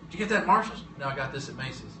 Did you get that at Marshall's? No, I got this at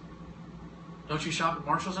Macy's. Don't you shop at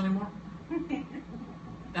Marshall's anymore?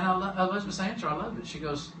 And Elizabeth's answer, I loved it. She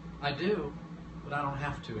goes, I do, but I don't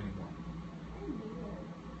have to anymore.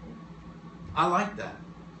 I like that.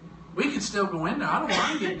 We can still go in there. I don't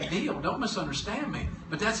mind getting a deal. Don't misunderstand me.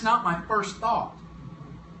 But that's not my first thought.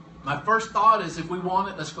 My first thought is if we want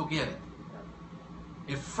it, let's go get it.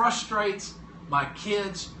 It frustrates my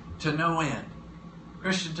kids to no end.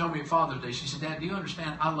 Christian told me at Father's Day, she said, Dad, do you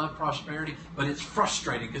understand? I love prosperity, but it's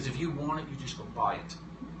frustrating because if you want it, you just go buy it.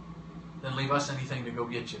 Then leave us anything to go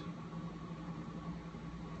get you.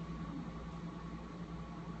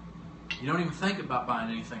 You don't even think about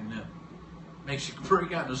buying anything new. Makes you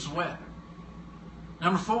break out in a sweat.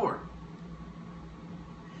 Number 4,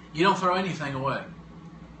 you don't throw anything away.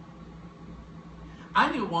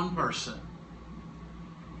 I knew one person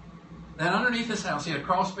that underneath his house, he had a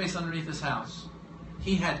crawl space underneath his house.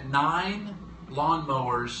 He had 9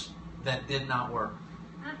 lawnmowers that did not work.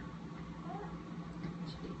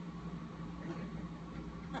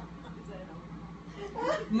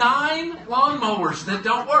 9 lawnmowers that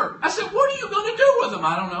don't work. I said, what are you going to do with them?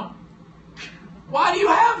 I don't know. Why do you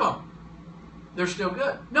have them? They're still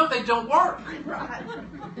good. No, they don't work.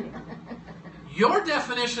 Your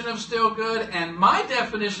definition of still good and my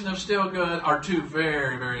definition of still good are 2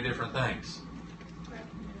 very, very different things.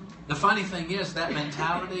 The funny thing is, that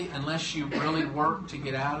mentality, unless you really work to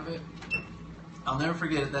get out of it, I'll never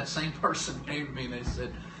forget it. That same person came to me and they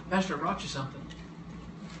said, Pastor, I brought you something.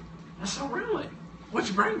 I said, oh, really? What'd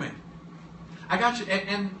you bring me? I got you,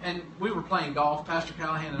 and we were playing golf. Pastor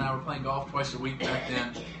Callahan and I were playing golf twice a week back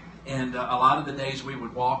then. And a lot of the days we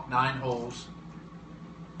would walk 9 holes.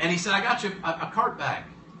 And he said, I got you a cart bag,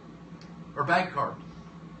 or bag cart.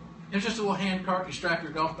 It's just a little hand cart. You strap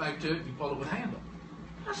your golf bag to it, and you pull it with a handle.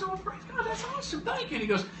 I said, well, praise God, that's awesome. Thank you. And he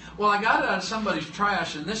goes, well, I got it out of somebody's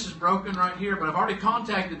trash, and this is broken right here, but I've already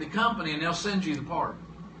contacted the company, and they'll send you the part.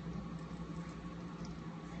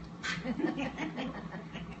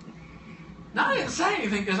 Now, I didn't say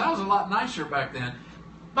anything because I was a lot nicer back then.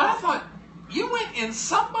 But I thought, you went in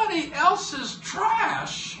somebody else's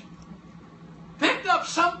trash, picked up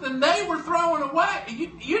something they were throwing away.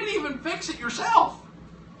 You didn't even fix it yourself.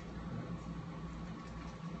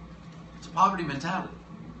 poverty mentality.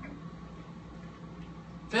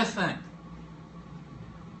 Fifth thing.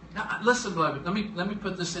 Now, listen, beloved, let me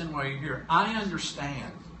put this in while you're here. I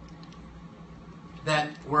understand that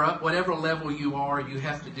whatever level you are, you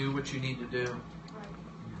have to do what you need to do.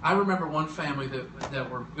 I remember one family that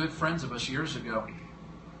were good friends of us years ago.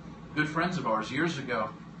 Good friends of ours years ago.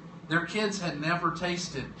 Their kids had never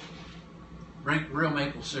tasted real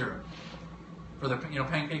maple syrup for the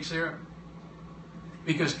pancake syrup,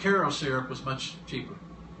 because Karo syrup was much cheaper.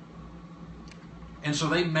 And so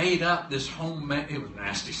they made up this homemade, it was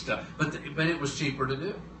nasty stuff, but it was cheaper to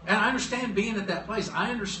do. And I understand being at that place.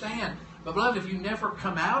 I understand. But beloved, if you never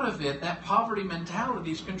come out of it, that poverty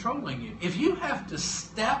mentality is controlling you. If you have to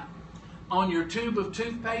step on your tube of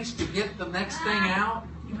toothpaste to get the next thing out,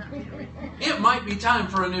 it might be time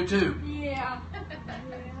for a new tube. Yeah.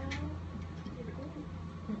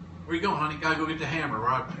 Where you going, honey? Gotta go get the hammer.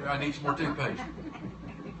 I need some more toothpaste.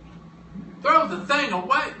 Throw the thing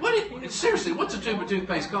away. Seriously, what's a tube of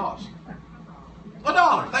toothpaste cost?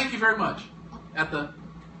 $1. Thank you very much. At the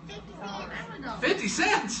 50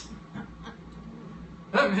 cents.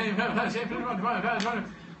 But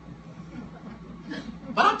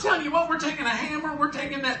I'm telling you what, we're taking a hammer, we're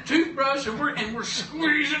taking that toothbrush, and we're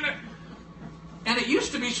squeezing it. And it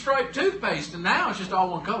used to be striped toothpaste, and now it's just all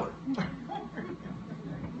one color.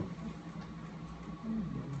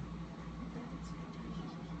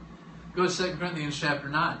 Go to 2 Corinthians chapter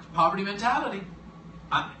 9. Poverty mentality.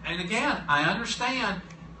 And again, I understand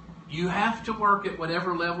you have to work at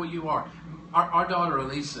whatever level you are. Our daughter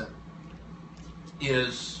Elisa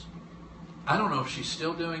is, I don't know if she's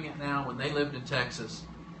still doing it now. When they lived in Texas,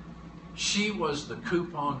 she was the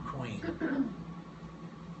coupon queen.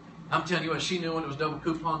 I'm telling you what, she knew when it was double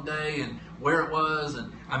coupon day and where it was.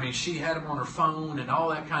 And I mean, she had them on her phone and all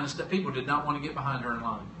that kind of stuff. People did not want to get behind her in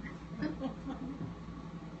line.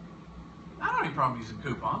 I don't have any problem using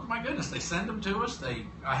coupons. My goodness, they send them to us.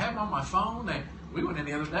 I have them on my phone. We went in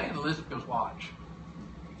the other day and Elizabeth goes, watch.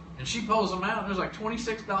 And she pulls them out and there's like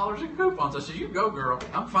 $26 in coupons. I said, you go, girl.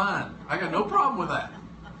 I'm fine. I got no problem with that.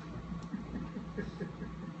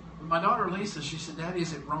 But my daughter Lisa, she said, Daddy,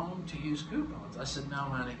 is it wrong to use coupons? I said, no,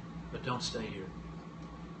 honey, but don't stay here.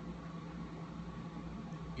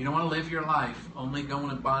 You don't want to live your life only going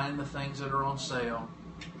and buying the things that are on sale.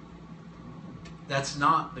 That's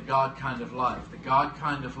not the God kind of life. The God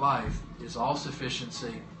kind of life is all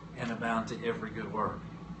sufficiency and abound to every good work.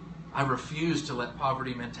 I refuse to let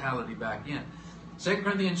poverty mentality back in. 2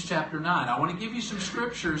 Corinthians chapter 9. I want to give you some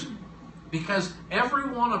scriptures because every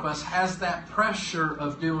one of us has that pressure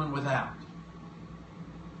of doing without.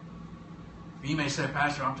 You may say,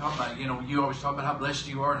 Pastor, I'm talking about, you always talk about how blessed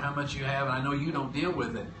you are and how much you have, and I know you don't deal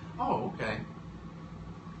with it. Oh, okay.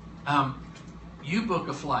 You book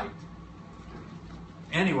a flight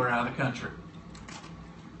anywhere out of the country.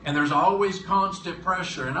 And there's always constant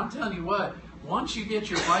pressure. And I'm telling you what, once you get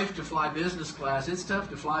your wife to fly business class, it's tough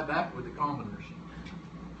to fly back with the commoners.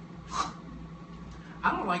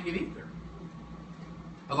 I don't like it either.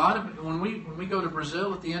 When we go to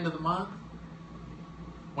Brazil at the end of the month,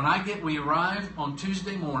 we arrive on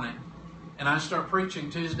Tuesday morning and I start preaching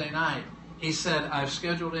Tuesday night, he said, I've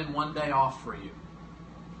scheduled in one day off for you.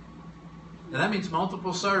 Now that means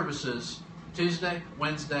multiple services, Tuesday,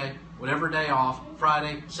 Wednesday, whatever day off,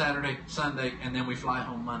 Friday, Saturday, Sunday, and then we fly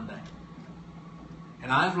home Monday.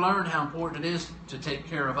 And I've learned how important it is to take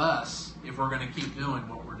care of us if we're going to keep doing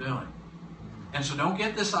what we're doing. And so don't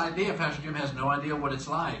get this idea, Pastor Jim has no idea what it's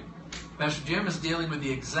like. Pastor Jim is dealing with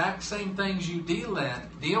the exact same things you deal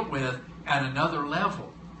with at another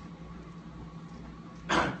level.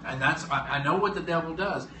 And I know what the devil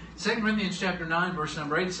does. 2 Corinthians chapter 9, verse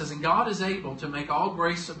number 8, it says, and God is able to make all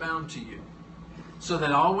grace abound to you, so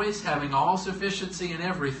that always having all sufficiency in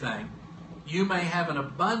everything, you may have an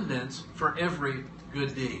abundance for every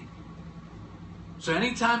good deed. So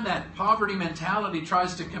anytime that poverty mentality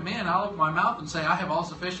tries to come in, I'll open my mouth and say, I have all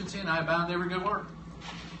sufficiency and I abound to every good work.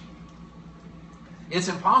 It's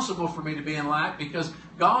impossible for me to be in lack because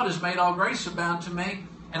God has made all grace abound to me,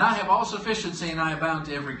 and I have all sufficiency and I abound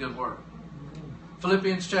to every good work.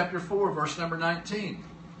 Philippians chapter 4, verse number 19.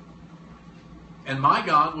 And my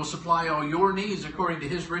God will supply all your needs according to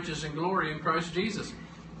His riches and glory in Christ Jesus.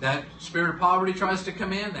 That spirit of poverty tries to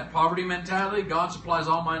come in, that poverty mentality, God supplies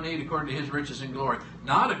all my need according to His riches and glory.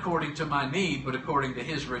 Not according to my need, but according to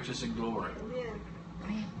His riches and glory.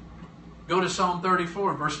 Amen. Go to Psalm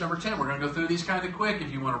 34, verse number 10. We're going to go through these kind of quick.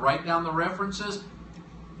 If you want to write down the references,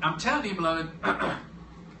 I'm telling you, beloved,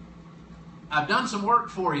 I've done some work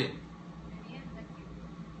for you.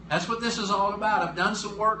 That's what this is all about. I've done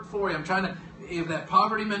some work for you. I'm trying to if that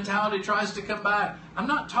poverty mentality tries to come back, I'm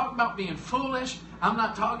not talking about being foolish. I'm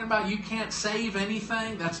not talking about you can't save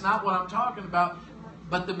anything. That's not what I'm talking about.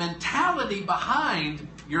 But the mentality behind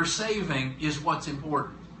your saving is what's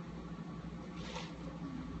important.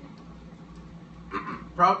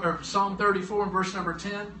 Psalm 34 and verse number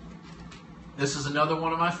 10. This is another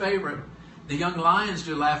one of my favorite. The young lions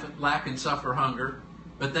do lack and suffer hunger,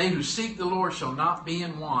 but they who seek the Lord shall not be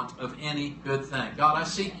in want of any good thing. God, I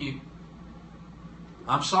seek you.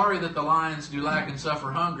 I'm sorry that the lions do lack and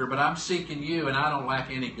suffer hunger, but I'm seeking you and I don't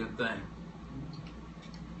lack any good thing.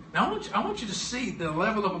 Now I want you to see the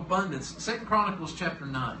level of abundance. 2 Chronicles chapter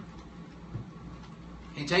 9.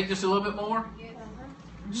 Can you take this a little bit more?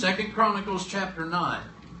 2 Chronicles chapter 9.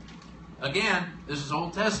 Again, this is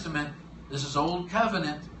Old Testament. This is Old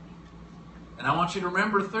Covenant. And I want you to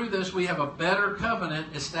remember through this, we have a better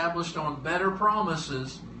covenant established on better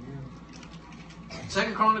promises.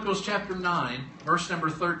 2 Chronicles chapter 9, verse number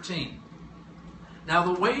 13. Now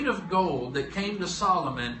the weight of gold that came to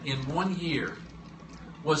Solomon in 1 year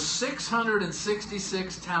was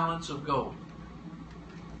 666 talents of gold.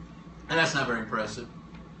 And that's not very impressive,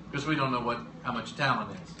 because we don't know how much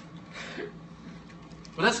talent is.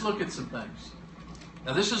 But let's look at some things.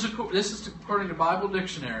 Now this is according to Bible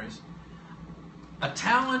dictionaries. A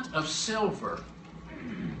talent of silver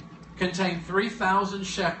contained 3,000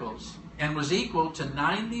 shekels and was equal to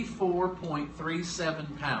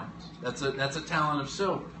 94.37 pounds. That's a talent of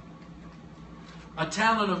silver. A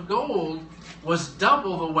talent of gold was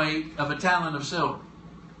double the weight of a talent of silver.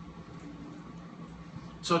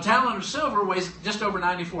 So a talent of silver weighs just over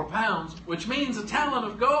 94 pounds, which means a talent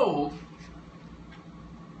of gold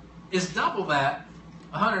is double that,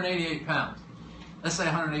 188 pounds. Let's say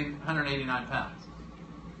 189 pounds.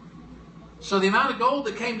 So the amount of gold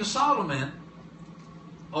that came to Solomon,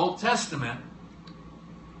 Old Testament,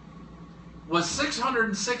 was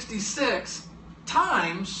 666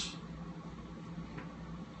 times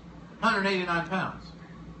 189 pounds.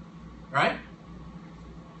 Right?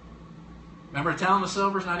 Remember, a talent of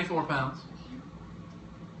silver is 94 pounds.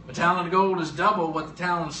 A talent of gold is double what the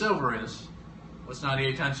talent of silver is. What's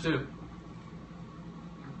 98 times 2?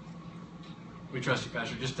 We trust you,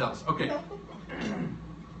 Pastor. Just tell us. Okay.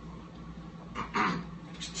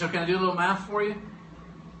 So can I do a little math for you?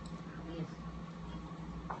 Yes.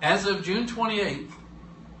 As of June 28th,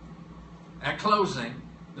 at closing,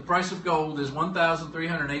 the price of gold is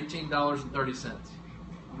 $1,318.30.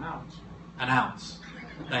 An ounce. An ounce.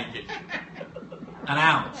 Thank you. An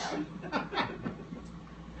ounce.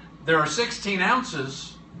 There are 16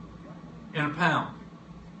 ounces in a pound.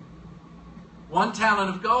 1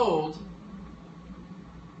 talent of gold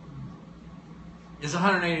is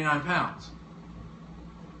 189 pounds.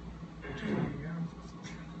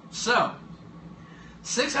 So,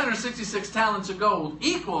 666 talents of gold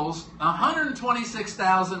equals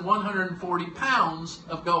 126,140 pounds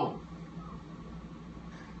of gold.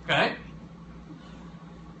 Okay?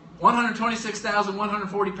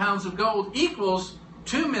 126,140 pounds of gold equals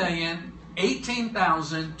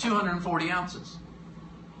 2,018,240 ounces.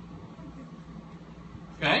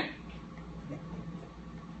 Okay?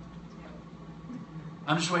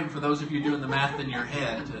 I'm just waiting for those of you doing the math in your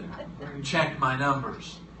head to check my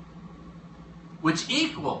numbers. Which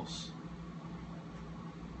equals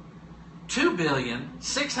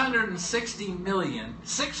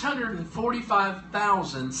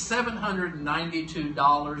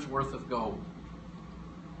 2,660,645,792 worth of gold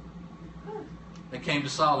that came to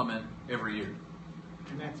Solomon every year.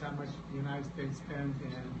 And that's how much the United States spends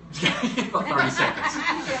in... About 30 seconds.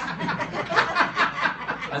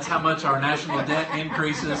 That's how much our national debt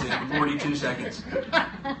increases in 42 seconds.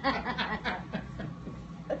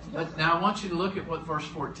 But now I want you to look at what verse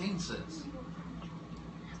 14 says.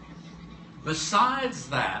 Besides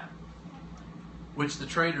that, which the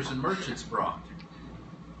traders and merchants brought,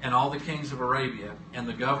 and all the kings of Arabia, and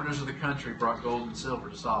the governors of the country brought gold and silver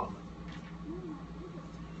to Solomon.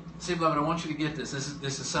 See, beloved, I want you to get this.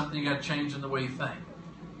 This is something you got to change in the way you think.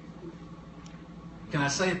 Can I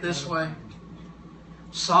say it this way?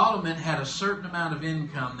 Solomon had a certain amount of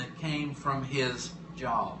income that came from his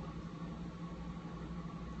job.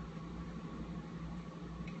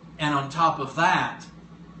 And on top of that,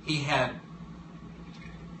 he had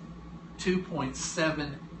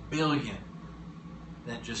 $2.7 billion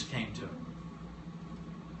that just came to him.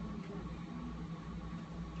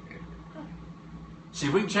 See,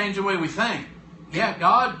 we can change the way we think. Yeah,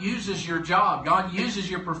 God uses your job. God uses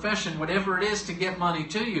your profession, whatever it is, to get money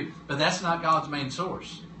to you. But that's not God's main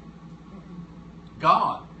source.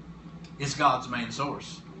 God is God's main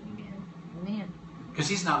source. Amen. Because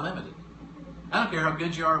He's not limited. I don't care how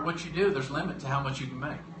good you are at what you do. There's a limit to how much you can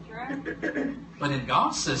make. That's right. But in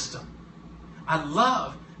God's system, I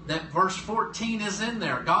love that verse 14 is in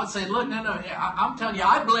there. God's saying, look, no, I'm telling you,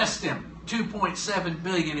 I blessed him $2.7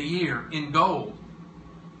 billion a year in gold,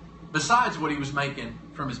 besides what he was making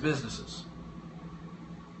from his businesses.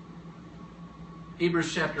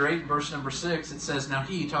 Hebrews chapter 8, verse number 6, it says, now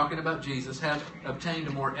he, talking about Jesus, hath obtained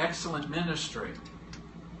a more excellent ministry,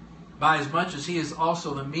 by as much as he is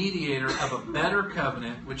also the mediator of a better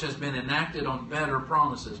covenant, which has been enacted on better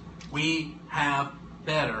promises. We have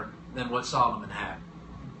better than what Solomon had.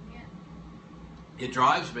 It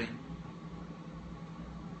drives me.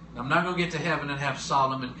 I'm not going to get to heaven and have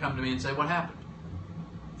Solomon come to me and say, what happened?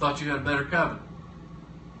 Thought you had a better covenant.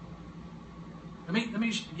 Let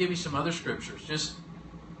me give you some other scriptures.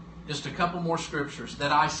 Just a couple more scriptures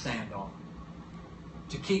that I stand on.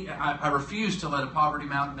 I refuse to let a poverty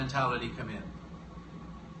mentality come in.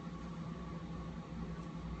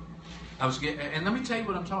 And let me tell you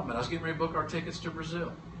what I'm talking about. I was getting ready to book our tickets to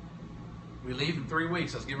Brazil. We leave in 3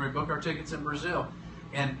 weeks. I was getting ready to book our tickets in Brazil.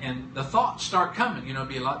 And the thoughts start coming. You know, it'd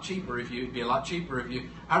be a lot cheaper if you.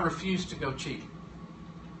 I refuse to go cheap.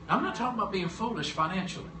 I'm not talking about being foolish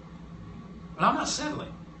financially. But I'm not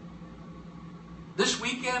settling. This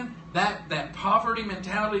weekend, that poverty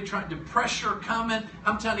mentality, the pressure coming,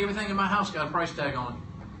 I'm telling you, everything in my house got a price tag on it.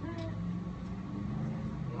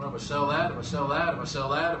 Well, if I sell that, if I sell that, if I sell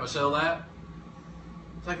that, if I sell that.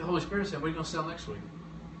 It's like the Holy Spirit said, what are you going to sell next week?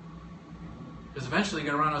 Because eventually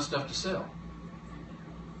you're going to run out of stuff to sell.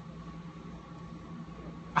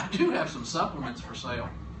 I do have some supplements for sale.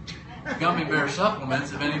 Gummy bear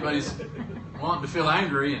supplements, if anybody's wanting to feel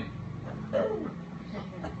angry. And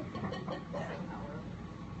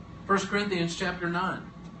 1 Corinthians chapter 9.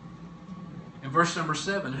 In verse number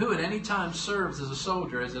 7. Who at any time serves as a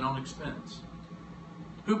soldier at his own expense?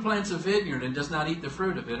 Who plants a vineyard and does not eat the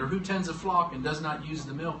fruit of it? Or who tends a flock and does not use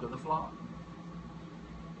the milk of the flock?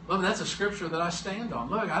 Look, that's a scripture that I stand on.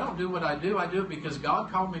 Look, I don't do what I do. I do it because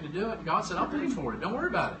God called me to do it. And God said, I'll pay for it. Don't worry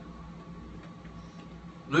about it.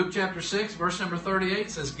 Luke chapter 6, verse number 38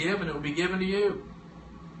 says, give and it will be given to you.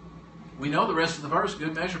 We know the rest of the verse.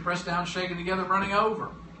 Good measure, pressed down, shaken together, running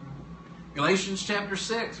over. Galatians chapter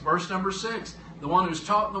 6, verse number 6. The one who's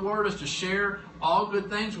taught in the word is to share all good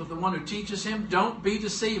things with the one who teaches him. Don't be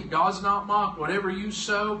deceived. God's not mocked. Whatever you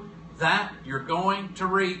sow, that you're going to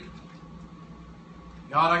reap.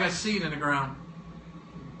 God, I got seed in the ground.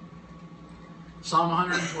 Psalm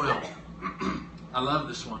 112. I love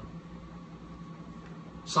this one.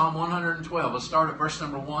 Psalm 112. Let's start at verse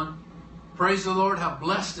number 1. Praise the Lord. How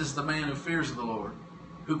blessed is the man who fears the Lord,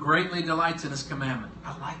 who greatly delights in his commandment.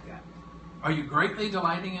 I like that. Are you greatly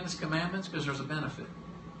delighting in his commandments? Because there's a benefit.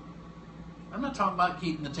 I'm not talking about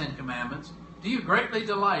keeping the 10 commandments. Do you greatly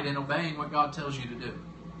delight in obeying what God tells you to do?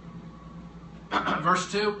 Verse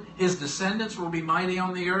 2, his descendants will be mighty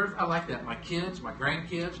on the earth. I like that. My kids, my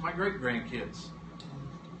grandkids, my great-grandkids.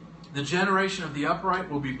 The generation of the upright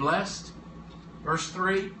will be blessed. Verse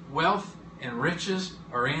 3, wealth and riches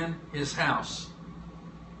are in his house.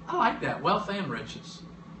 I like that. Wealth and riches.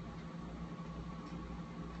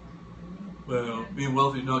 Well, being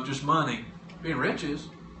wealthy is not just money. Being rich is.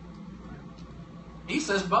 He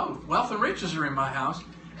says both. Wealth and riches are in my house,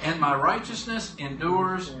 and my righteousness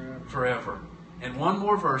endures forever. And one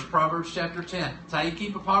more verse, Proverbs chapter 10. That's how you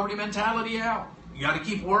keep a poverty mentality out. You got to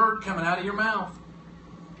keep word coming out of your mouth.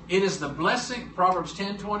 It is the blessing, Proverbs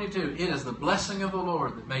 10:22. It is the blessing of the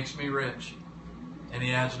Lord that makes me rich, and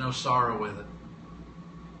he adds no sorrow with it.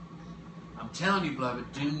 I'm telling you,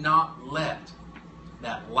 beloved, do not let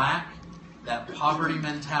that lack, that poverty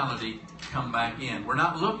mentality come back in. We're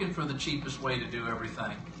not looking for the cheapest way to do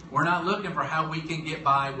everything. We're not looking for how we can get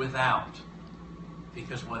by without.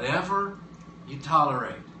 Because whatever you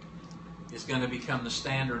tolerate is going to become the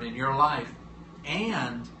standard in your life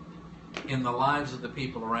and in the lives of the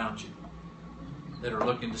people around you that are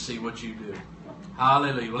looking to see what you do.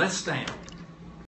 Hallelujah. Let's stand.